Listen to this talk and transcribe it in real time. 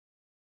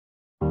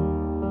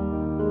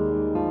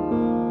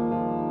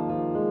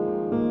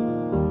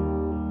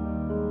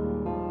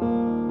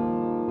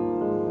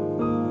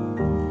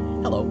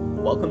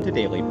Welcome to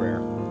Daily Prayer,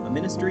 a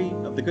ministry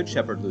of the Good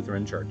Shepherd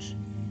Lutheran Church.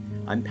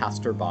 I'm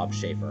Pastor Bob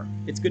Schaefer.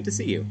 It's good to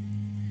see you.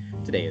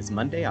 Today is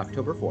Monday,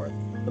 October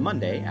 4th, the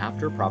Monday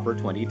after Proper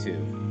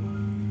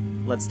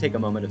 22. Let's take a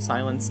moment of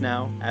silence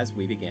now as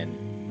we begin.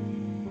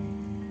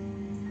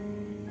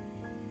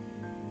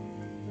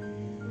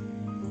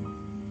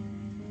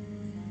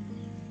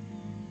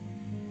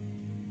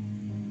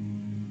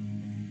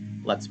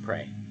 Let's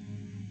pray.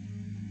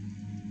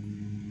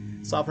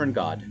 Sovereign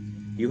God,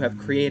 you have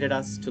created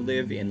us to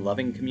live in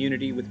loving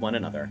community with one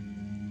another.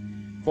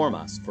 Form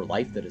us for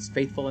life that is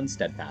faithful and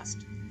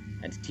steadfast,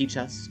 and teach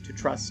us to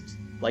trust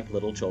like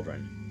little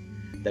children,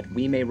 that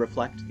we may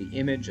reflect the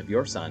image of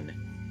your Son,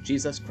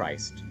 Jesus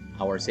Christ,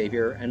 our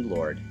Savior and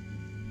Lord.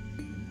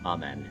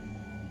 Amen.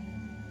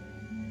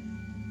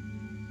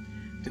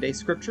 Today's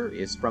scripture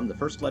is from the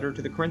first letter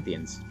to the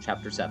Corinthians,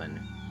 chapter 7.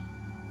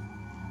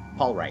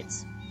 Paul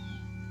writes,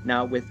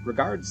 "Now, with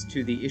regards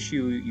to the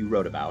issue you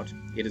wrote about,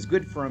 it is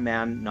good for a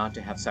man not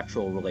to have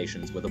sexual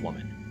relations with a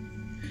woman.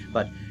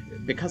 But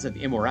because of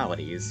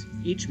immoralities,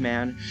 each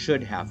man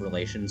should have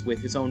relations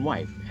with his own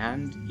wife,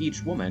 and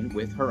each woman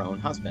with her own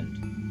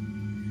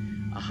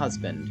husband. A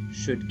husband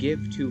should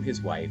give to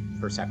his wife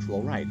her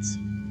sexual rights,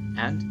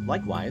 and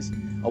likewise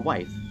a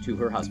wife to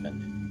her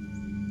husband.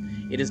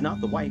 It is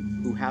not the wife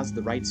who has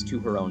the rights to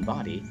her own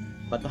body,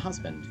 but the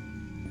husband.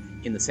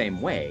 In the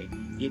same way,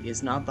 it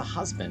is not the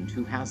husband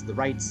who has the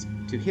rights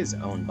to his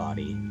own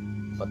body,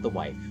 but the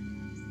wife.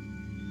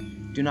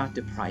 Do not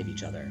deprive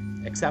each other,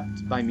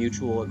 except by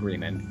mutual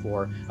agreement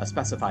for a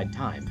specified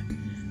time,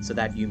 so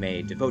that you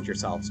may devote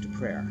yourselves to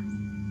prayer.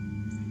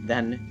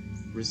 Then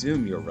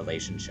resume your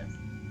relationship,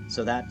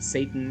 so that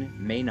Satan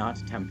may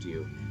not tempt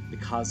you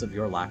because of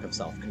your lack of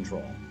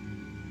self-control.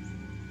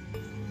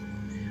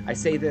 I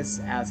say this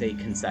as a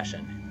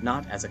concession,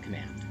 not as a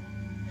command.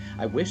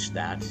 I wish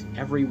that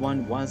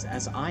everyone was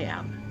as I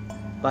am,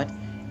 but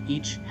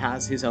each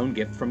has his own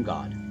gift from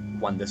God,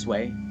 one this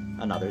way,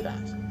 another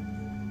that.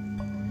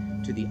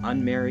 To the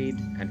unmarried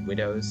and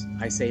widows,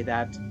 I say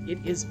that it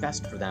is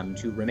best for them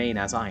to remain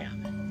as I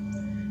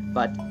am.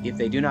 But if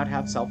they do not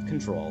have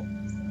self-control,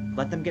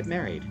 let them get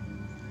married,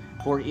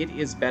 for it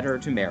is better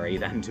to marry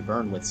than to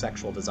burn with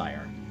sexual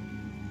desire."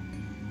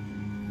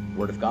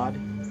 Word of God,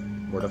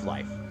 word of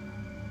life.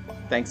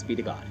 Thanks be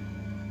to God.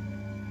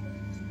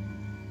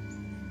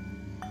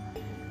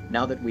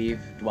 Now that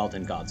we've dwelt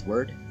in God's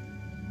Word,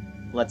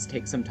 let's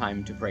take some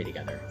time to pray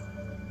together.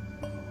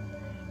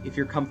 If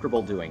you're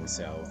comfortable doing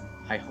so,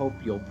 I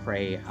hope you'll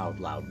pray out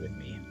loud with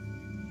me.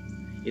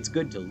 It's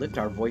good to lift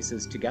our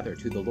voices together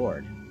to the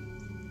Lord.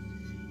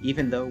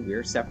 Even though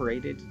we're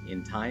separated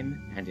in time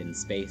and in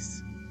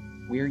space,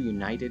 we're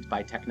united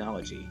by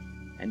technology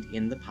and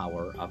in the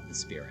power of the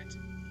Spirit.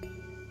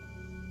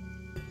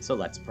 So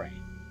let's pray.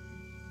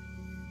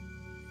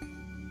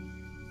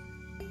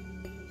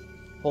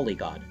 Holy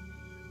God,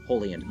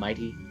 holy and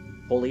mighty,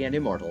 holy and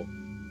immortal,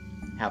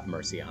 have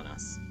mercy on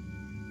us.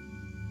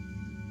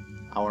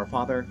 Our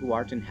Father, who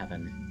art in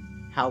heaven,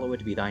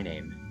 hallowed be thy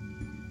name.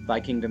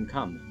 Thy kingdom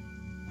come,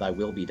 thy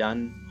will be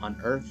done, on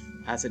earth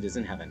as it is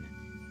in heaven.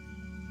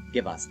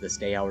 Give us this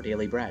day our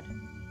daily bread,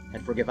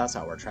 and forgive us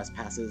our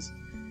trespasses,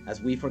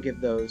 as we forgive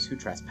those who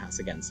trespass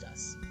against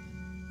us.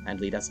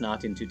 And lead us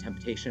not into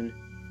temptation,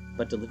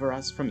 but deliver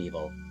us from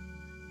evil.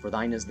 For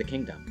thine is the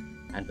kingdom,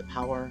 and the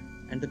power,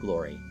 and the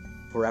glory,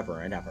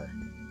 forever and ever.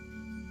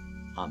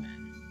 Amen.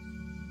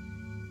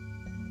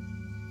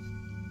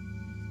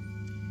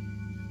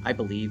 I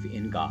believe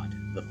in God,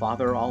 the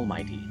Father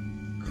Almighty,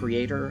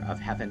 creator of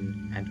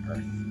heaven and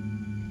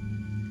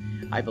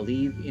earth. I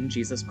believe in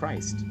Jesus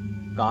Christ,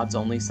 God's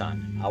only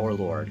Son, our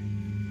Lord,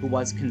 who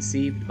was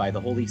conceived by the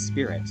Holy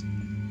Spirit,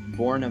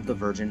 born of the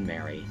Virgin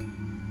Mary,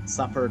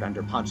 suffered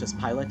under Pontius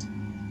Pilate,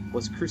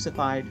 was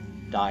crucified,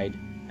 died,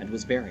 and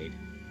was buried.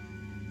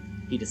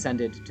 He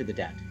descended to the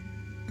dead.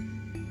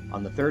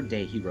 On the third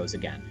day he rose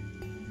again.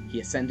 He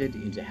ascended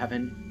into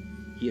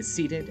heaven. He is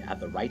seated at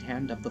the right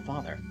hand of the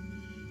Father,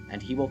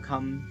 and he will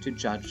come to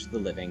judge the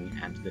living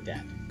and the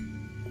dead.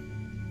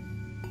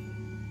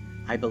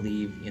 I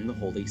believe in the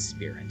Holy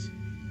Spirit,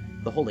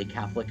 the Holy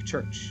Catholic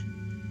Church,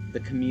 the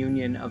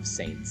communion of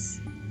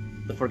saints,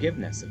 the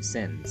forgiveness of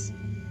sins,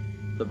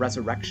 the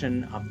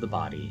resurrection of the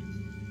body,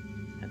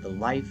 and the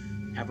life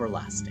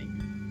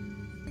everlasting.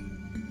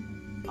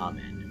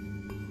 Amen.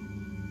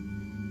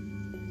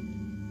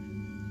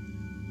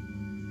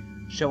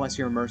 Show us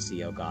your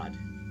mercy, O God,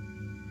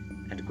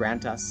 and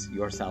grant us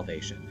your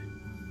salvation.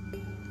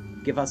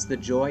 Give us the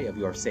joy of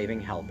your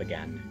saving help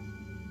again,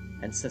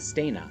 and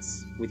sustain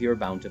us with your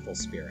bountiful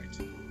Spirit.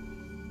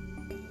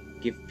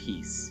 Give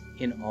peace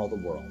in all the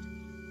world,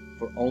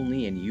 for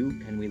only in you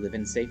can we live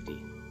in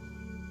safety.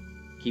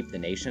 Keep the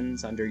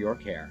nations under your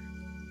care,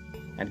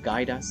 and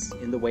guide us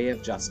in the way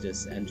of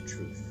justice and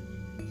truth.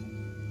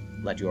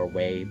 Let your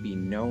way be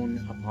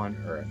known upon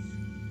earth,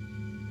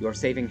 your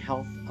saving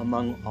health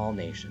among all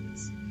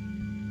nations.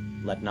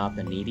 Let not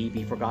the needy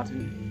be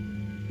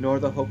forgotten, nor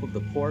the hope of the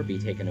poor be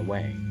taken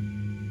away.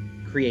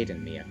 Create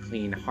in me a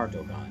clean heart,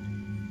 O God,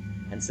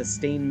 and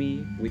sustain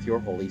me with your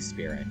Holy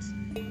Spirit.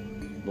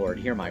 Lord,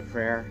 hear my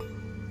prayer,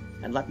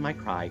 and let my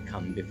cry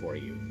come before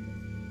you.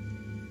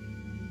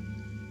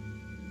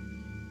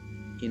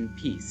 In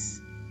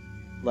peace,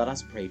 let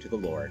us pray to the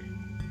Lord.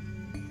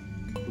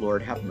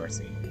 Lord, have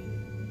mercy.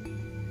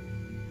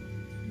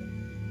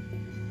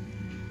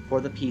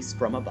 For the peace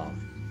from above,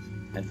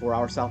 and for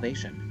our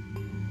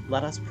salvation,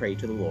 let us pray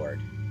to the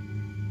Lord.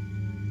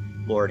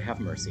 Lord, have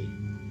mercy.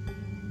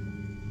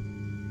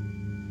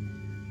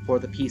 For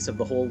the peace of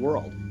the whole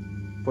world,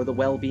 for the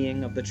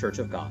well-being of the Church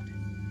of God,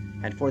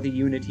 and for the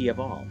unity of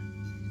all,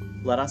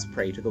 let us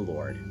pray to the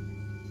Lord.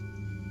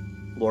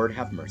 Lord,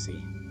 have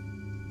mercy.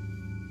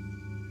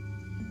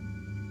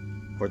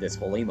 For this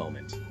holy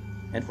moment,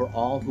 and for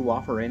all who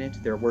offer in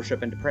it their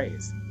worship and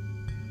praise,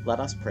 let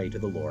us pray to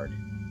the Lord.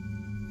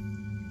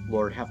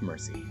 Lord, have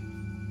mercy.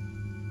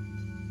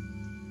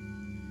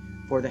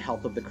 For the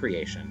health of the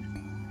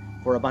creation,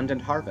 for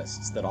abundant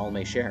harvests that all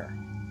may share,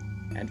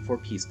 and for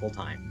peaceful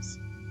times,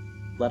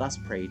 let us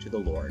pray to the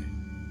Lord.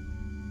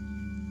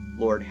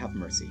 Lord, have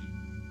mercy.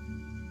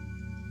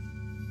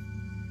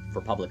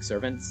 For public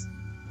servants,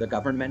 the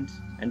government,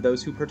 and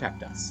those who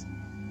protect us,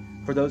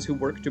 for those who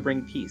work to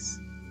bring peace,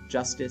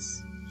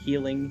 justice,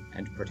 healing,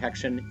 and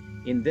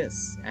protection in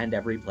this and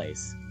every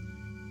place,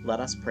 let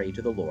us pray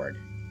to the Lord.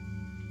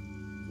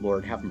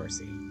 Lord, have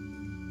mercy.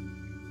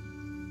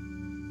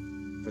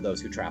 For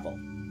those who travel,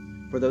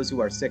 for those who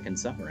are sick and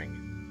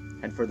suffering,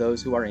 and for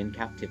those who are in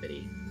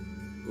captivity,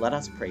 let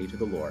us pray to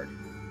the Lord.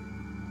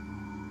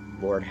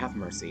 Lord, have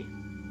mercy.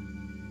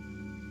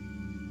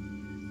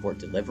 For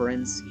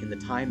deliverance in the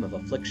time of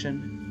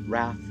affliction,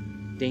 wrath,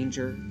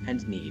 danger,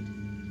 and need,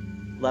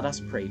 let us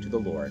pray to the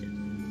Lord.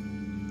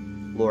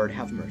 Lord,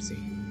 have mercy.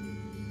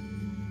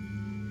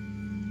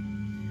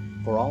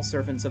 For all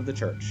servants of the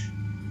Church,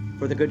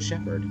 for the Good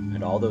Shepherd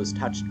and all those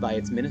touched by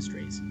its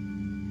ministries,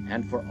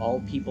 and for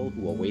all people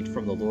who await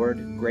from the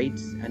Lord great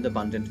and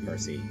abundant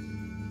mercy,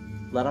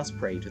 let us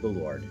pray to the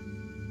Lord.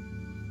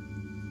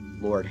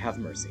 Lord, have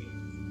mercy.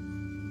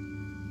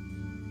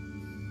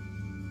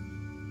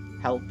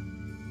 Help,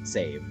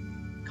 save,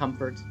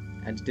 comfort,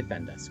 and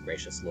defend us,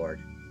 gracious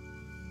Lord.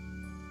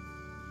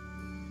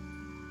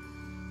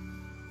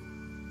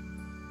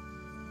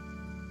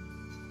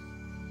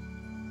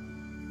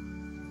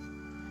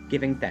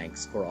 Giving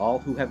thanks for all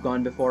who have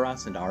gone before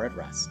us and are at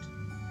rest,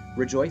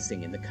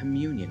 rejoicing in the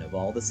communion of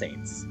all the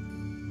saints,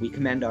 we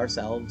commend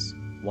ourselves,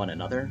 one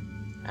another,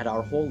 and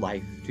our whole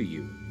life to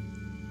you,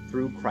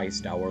 through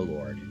Christ our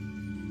Lord.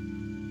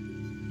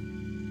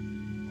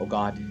 O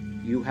God,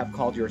 you have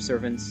called your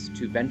servants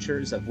to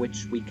ventures of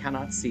which we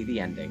cannot see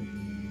the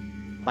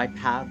ending, by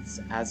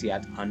paths as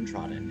yet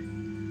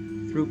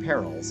untrodden, through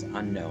perils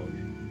unknown.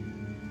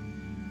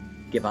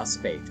 Give us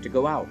faith to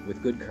go out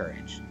with good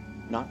courage,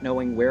 not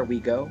knowing where we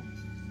go,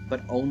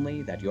 but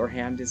only that your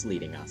hand is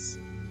leading us,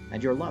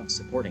 and your love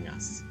supporting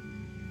us.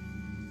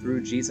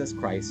 Through Jesus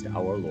Christ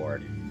our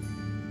Lord.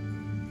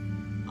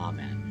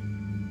 Amen.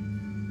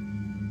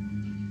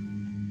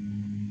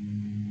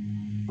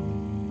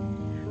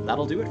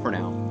 That'll do it for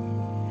now.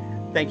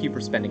 Thank you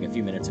for spending a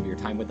few minutes of your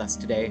time with us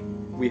today.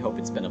 We hope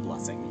it's been a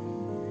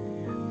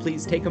blessing.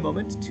 Please take a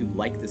moment to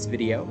like this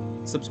video,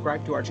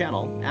 subscribe to our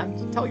channel,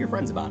 and tell your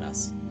friends about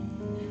us.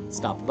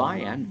 Stop by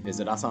and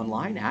visit us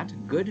online at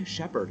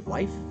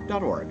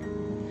goodshepherdlife.org.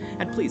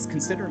 And please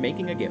consider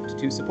making a gift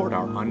to support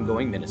our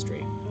ongoing ministry.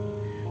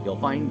 You'll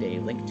find a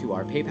link to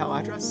our PayPal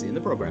address in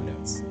the program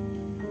notes.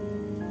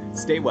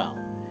 Stay well,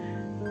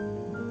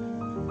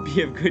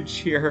 be of good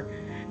cheer,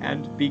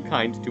 and be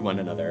kind to one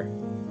another.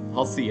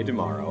 I'll see you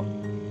tomorrow.